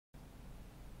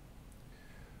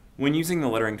When using the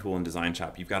lettering tool in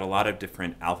DesignShop, you've got a lot of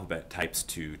different alphabet types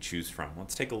to choose from.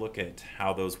 Let's take a look at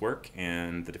how those work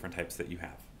and the different types that you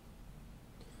have.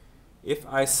 If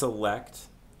I select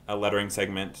a lettering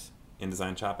segment in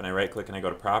DesignShop and I right click and I go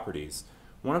to Properties,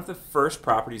 one of the first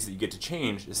properties that you get to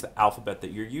change is the alphabet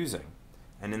that you're using.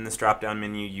 And in this drop-down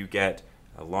menu you get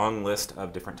a long list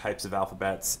of different types of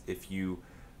alphabets. If you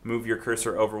move your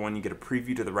cursor over one, you get a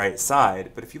preview to the right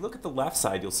side, but if you look at the left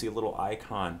side, you'll see a little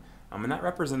icon, and that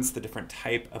represents the different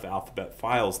type of alphabet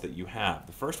files that you have.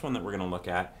 The first one that we're going to look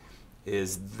at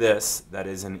is this, that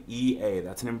is an EA,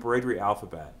 that's an embroidery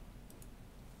alphabet.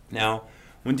 Now,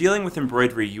 when dealing with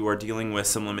embroidery, you are dealing with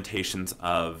some limitations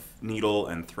of needle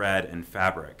and thread and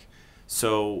fabric.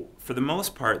 So for the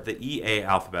most part, the EA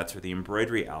alphabets or the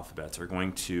embroidery alphabets are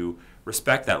going to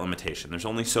respect that limitation. There's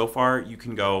only so far you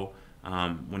can go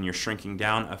when you're shrinking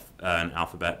down an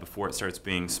alphabet before it starts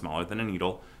being smaller than a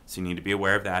needle, so you need to be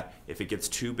aware of that. If it gets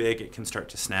too big, it can start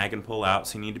to snag and pull out,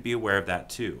 so you need to be aware of that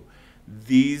too.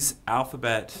 These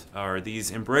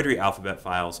embroidery alphabet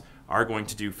files are going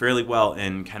to do fairly well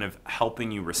in kind of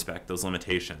helping you respect those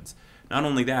limitations. Not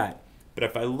only that, but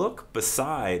if I look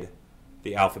beside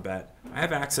the alphabet, I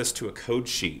have access to a code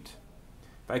sheet.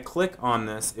 If I click on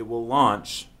this, it will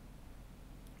launch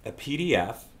a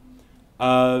PDF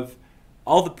of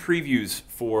all the previews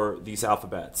for these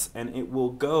alphabets, and it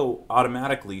will go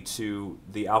automatically to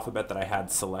the alphabet that I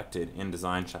had selected in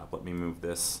DesignShop. Let me move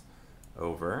this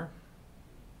over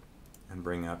and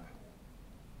bring up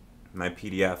my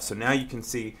PDF. So now you can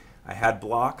see I had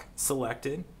block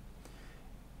selected.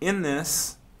 In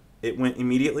this, it went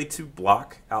immediately to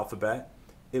block alphabet.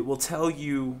 It will tell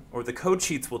you, or the code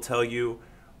sheets will tell you,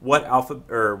 what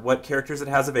characters it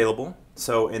has available.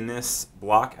 So in this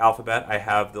block alphabet, I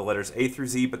have the letters A through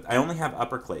Z, but I only have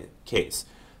uppercase.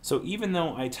 So even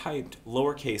though I typed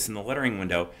lowercase in the lettering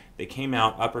window, they came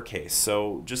out uppercase.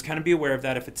 So just kind of be aware of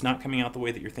that. If it's not coming out the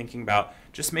way that you're thinking about,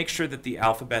 just make sure that the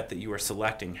alphabet that you are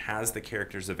selecting has the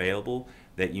characters available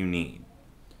that you need.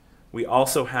 We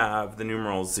also have the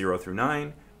numerals 0 through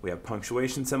 9. We have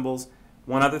punctuation symbols.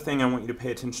 One other thing I want you to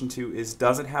pay attention to is,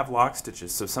 does it have lock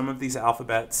stitches? So some of these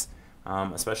alphabets,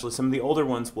 especially some of the older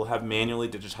ones, will have manually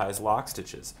digitized lock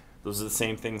stitches. Those are the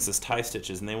same things as tie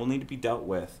stitches, and they will need to be dealt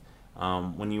with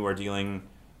when you are dealing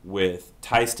with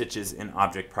tie stitches in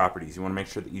object properties. You want to make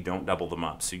sure that you don't double them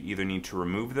up. So you either need to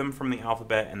remove them from the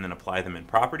alphabet and then apply them in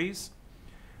properties,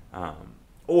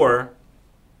 or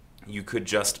you could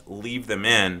just leave them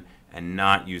in and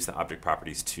not use the object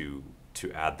properties to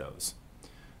add those.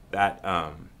 That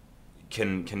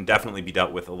can definitely be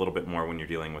dealt with a little bit more when you're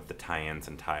dealing with the tie-ins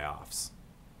and tie-offs.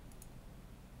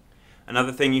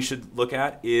 Another thing you should look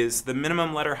at is the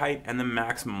minimum letter height and the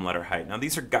maximum letter height. Now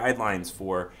these are guidelines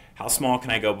for how small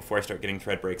can I go before I start getting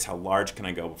thread breaks, how large can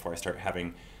I go before I start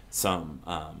having some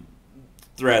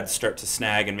threads start to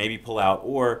snag and maybe pull out,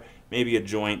 or maybe a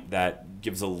joint that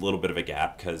gives a little bit of a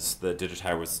gap because the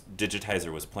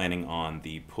digitizer was planning on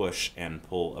the push and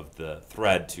pull of the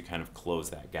thread to kind of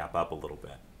close that gap up a little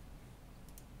bit.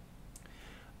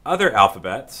 Other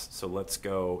alphabets, so let's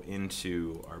go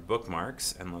into our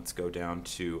bookmarks and let's go down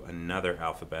to another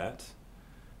alphabet.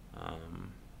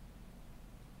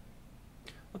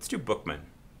 Let's do Bookman.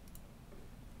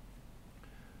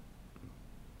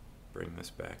 Bring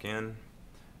this back in.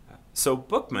 So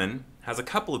Bookman has a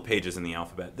couple of pages in the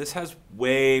alphabet. This has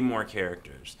way more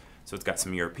characters. So it's got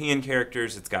some European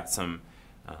characters, it's got some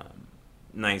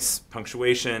nice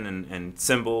punctuation and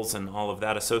symbols and all of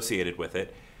that associated with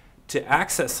it. To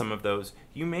access some of those,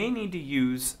 you may need to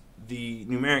use the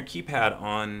numeric keypad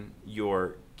on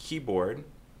your keyboard,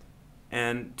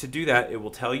 and to do that it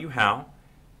will tell you how.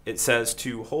 It says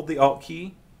to hold the Alt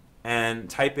key and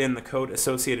type in the code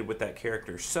associated with that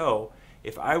character. So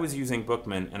if I was using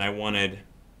Bookman and I wanted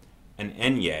an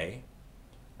Enye,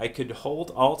 I could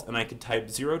hold Alt and I could type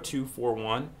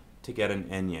 0241 to get an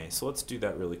Enye. So let's do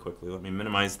that really quickly. Let me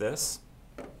minimize this.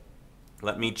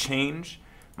 Let me change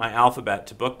my alphabet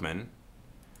to Bookman.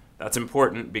 That's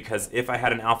important because if I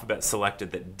had an alphabet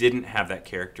selected that didn't have that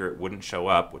character, it wouldn't show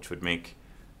up, which would make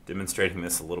demonstrating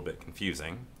this a little bit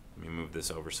confusing. Let me move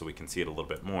this over so we can see it a little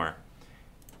bit more.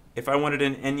 If I wanted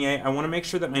an Enye, I want to make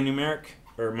sure that my numeric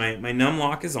or my num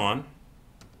lock is on,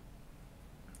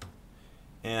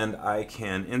 and I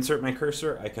can insert my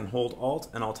cursor. I can hold Alt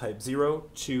and I'll type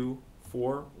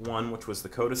 0241, which was the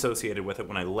code associated with it.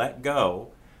 When I let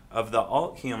go of the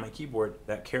Alt key on my keyboard,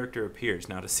 that character appears.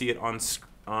 Now to see it on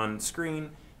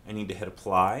screen, I need to hit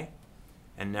apply,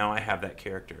 and now I have that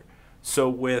character. So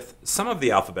with some of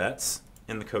the alphabets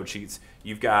in the code sheets,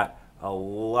 you've got a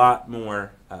lot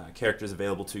more characters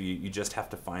available to you. You just have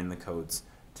to find the codes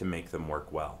to make them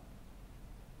work well.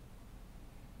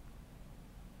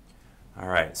 All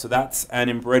right, so that's an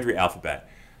embroidery alphabet.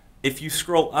 If you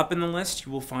scroll up in the list,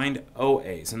 you will find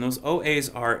OAs, and those OAs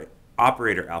are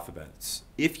operator alphabets.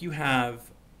 If you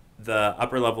have the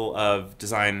upper level of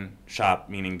DesignShop,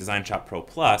 meaning DesignShop Pro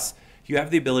Plus, you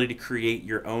have the ability to create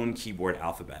your own keyboard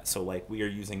alphabet. So like we are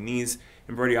using these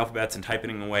embroidery alphabets and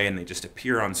typing away and they just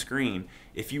appear on screen.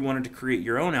 If you wanted to create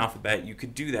your own alphabet, you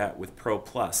could do that with Pro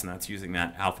Plus, and that's using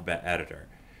that alphabet editor.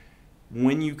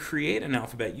 When you create an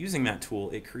alphabet using that tool,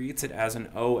 it creates it as an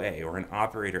OA, or an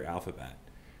operator alphabet.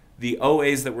 The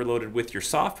OAs that were loaded with your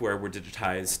software were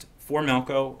digitized for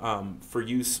Melco for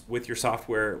use with your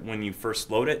software when you first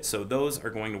load it, so those are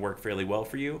going to work fairly well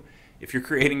for you. If you're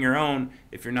creating your own,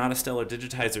 if you're not a stellar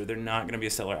digitizer, they're not going to be a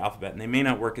stellar alphabet, and they may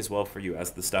not work as well for you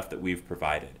as the stuff that we've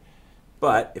provided.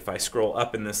 But if I scroll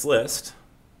up in this list,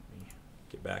 let me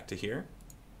get back to here.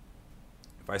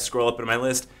 If I scroll up in my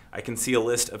list, I can see a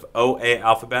list of OA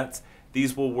alphabets.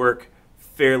 These will work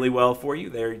fairly well for you.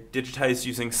 They're digitized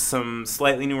using some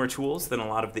slightly newer tools than a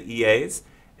lot of the EAs,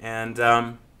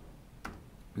 and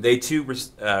they too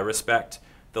respect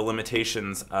the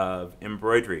limitations of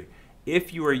embroidery.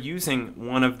 If you are using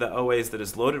one of the OAs that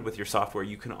is loaded with your software,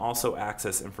 you can also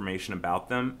access information about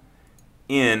them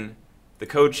in the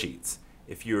code sheets.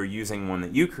 If you are using one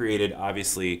that you created,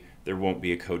 obviously there won't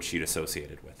be a code sheet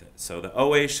associated with it. So the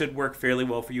OA should work fairly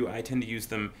well for you. I tend to use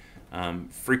them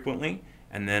frequently.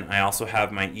 And then I also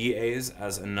have my EAs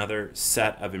as another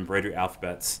set of embroidery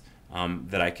alphabets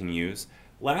that I can use.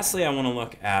 Lastly, I want to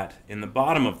look at, in the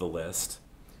bottom of the list,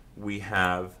 we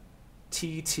have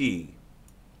TT.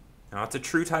 Now it's a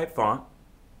true type font.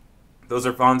 Those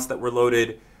are fonts that were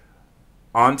loaded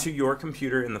onto your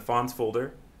computer in the fonts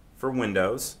folder for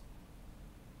Windows.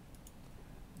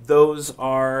 Those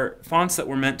are fonts that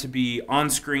were meant to be on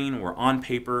screen or on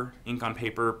paper, ink on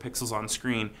paper, pixels on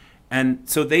screen. And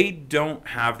so they don't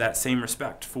have that same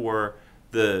respect for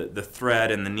the thread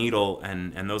and the needle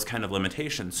and those kind of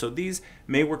limitations. So these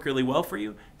may work really well for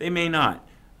you. They may not.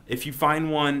 If you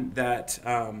find one that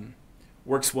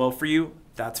works well for you,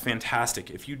 that's fantastic.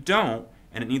 If you don't,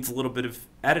 and it needs a little bit of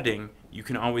editing, you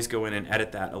can always go in and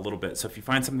edit that a little bit. So if you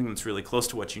find something that's really close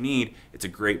to what you need, it's a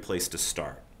great place to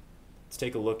start. Let's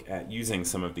take a look at using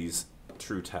some of these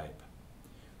true type.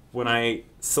 When I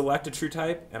select a true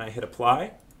type and I hit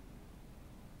apply,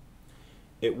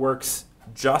 it works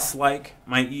just like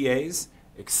my EAs,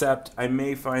 except I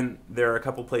may find there are a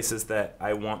couple places that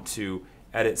I want to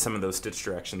edit some of those stitch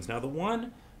directions. Now the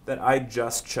one that I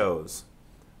just chose,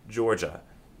 Georgia,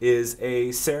 is a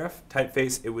serif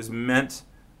typeface. It was meant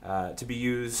to be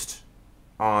used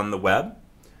on the web.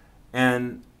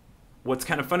 And what's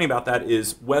kind of funny about that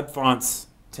is web fonts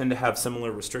tend to have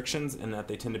similar restrictions in that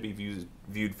they tend to be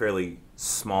viewed fairly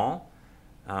small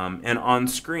and on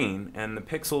screen, and the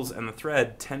pixels and the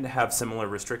thread tend to have similar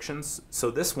restrictions.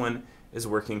 So this one is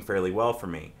working fairly well for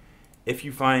me. If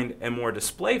you find a more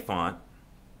display font,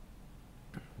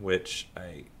 which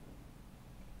I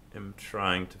am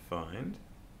trying to find,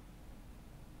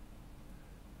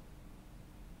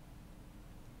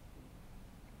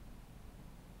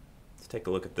 let's take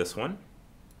a look at this one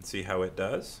and see how it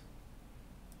does.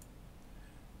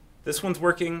 This one's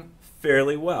working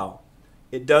fairly well.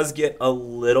 It does get a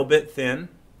little bit thin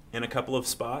in a couple of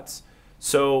spots.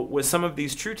 So with some of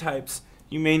these true types,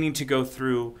 you may need to go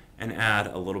through and add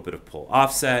a little bit of pull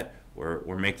offset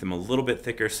or make them a little bit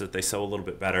thicker so that they sew a little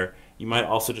bit better. You might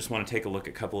also just want to take a look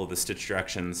at a couple of the stitch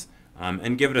directions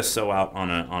and give it a sew out on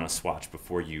a swatch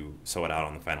before you sew it out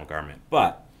on the final garment.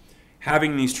 But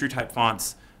having these true type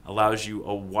fonts allows you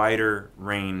a wider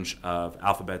range of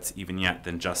alphabets even yet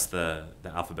than just the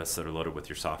alphabets that are loaded with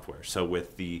your software. So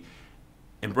with the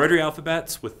embroidery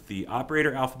alphabets, with the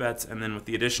operator alphabets, and then with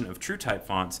the addition of true type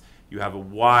fonts, you have a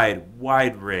wide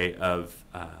array of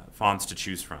fonts to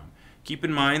choose from. Keep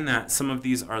in mind that some of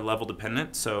these are level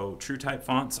dependent, so true type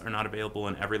fonts are not available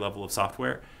in every level of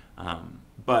software,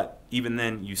 but even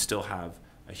then you still have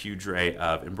a huge array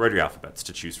of embroidery alphabets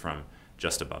to choose from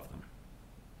just above them.